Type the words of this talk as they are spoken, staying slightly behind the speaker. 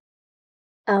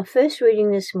Our first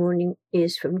reading this morning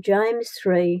is from James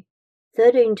 3,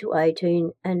 13 to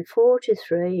 18 and 4 to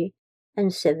 3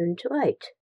 and 7 to 8.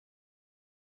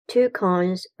 Two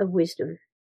kinds of wisdom.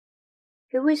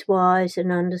 Who is wise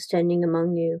and understanding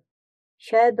among you?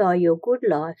 Show by your good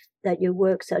life that your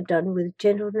works are done with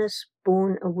gentleness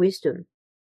born of wisdom.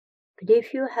 But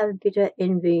if you have bitter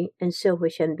envy and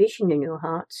selfish ambition in your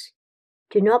hearts,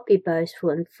 do not be boastful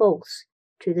and false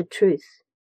to the truth.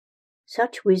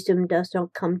 Such wisdom does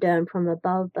not come down from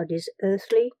above, but is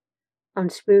earthly,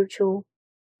 unspiritual,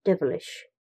 devilish.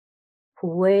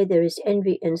 For where there is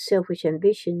envy and selfish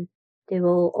ambition, there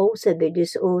will also be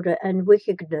disorder and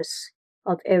wickedness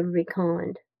of every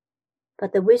kind.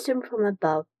 But the wisdom from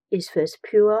above is first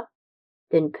pure,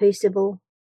 then peaceable,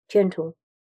 gentle,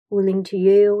 willing to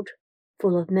yield,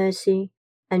 full of mercy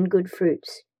and good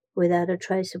fruits, without a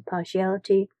trace of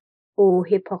partiality or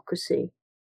hypocrisy.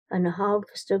 And a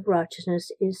harvest of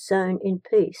righteousness is sown in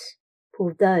peace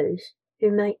for those who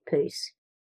make peace.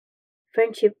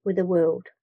 Friendship with the world.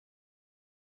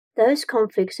 Those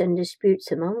conflicts and disputes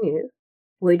among you,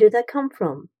 where do they come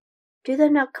from? Do they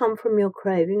not come from your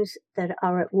cravings that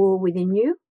are at war within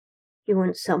you? You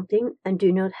want something and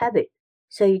do not have it,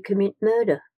 so you commit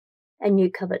murder. And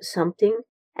you covet something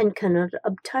and cannot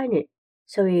obtain it,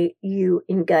 so you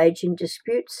engage in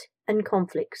disputes and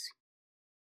conflicts.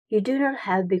 You do not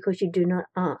have because you do not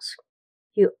ask.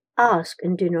 You ask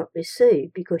and do not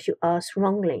receive because you ask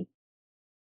wrongly,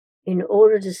 in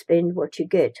order to spend what you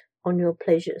get on your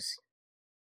pleasures.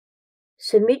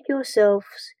 Submit yourselves,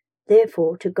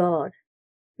 therefore, to God.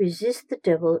 Resist the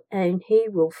devil, and he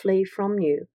will flee from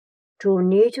you. Draw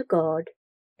near to God,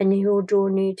 and he will draw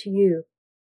near to you.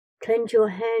 Cleanse your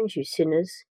hands, you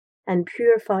sinners, and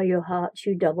purify your hearts,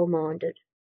 you double-minded.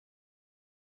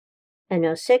 And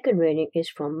our second reading is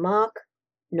from Mark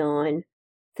 9,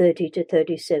 30 to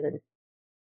 37.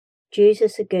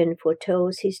 Jesus again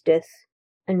foretells his death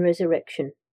and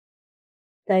resurrection.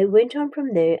 They went on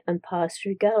from there and passed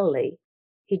through Galilee.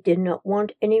 He did not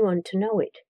want anyone to know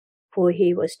it, for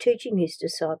he was teaching his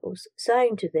disciples,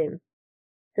 saying to them,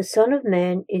 "The Son of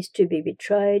Man is to be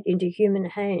betrayed into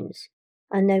human hands,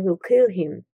 and they will kill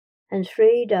him, and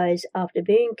 3 days after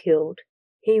being killed,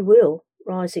 he will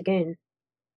rise again."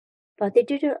 But they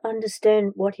did not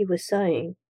understand what he was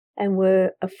saying, and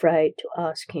were afraid to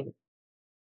ask him.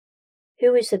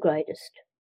 Who is the greatest?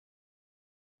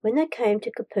 When they came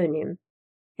to Capernaum,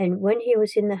 and when he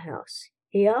was in the house,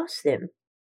 he asked them,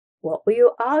 "What were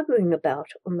you arguing about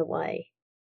on the way?"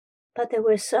 But they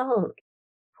were silent,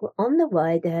 for on the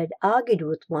way they had argued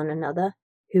with one another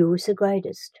who was the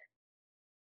greatest.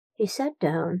 He sat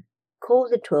down, called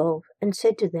the 12, and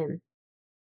said to them,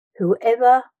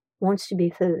 "Whoever wants to be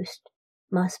first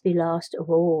must be last of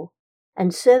all,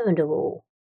 and servant of all."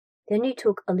 Then he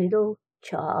took a little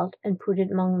child and put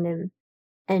it among them,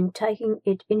 and taking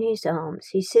it in his arms,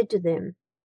 he said to them,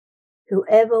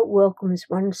 "Whoever welcomes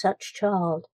one such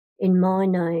child in my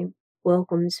name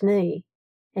welcomes me,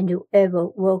 and whoever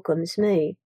welcomes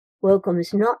me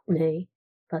welcomes not me,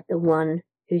 but the one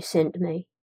who sent me."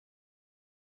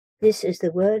 This is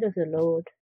the word of the Lord.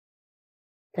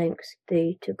 Thanks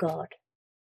be to God.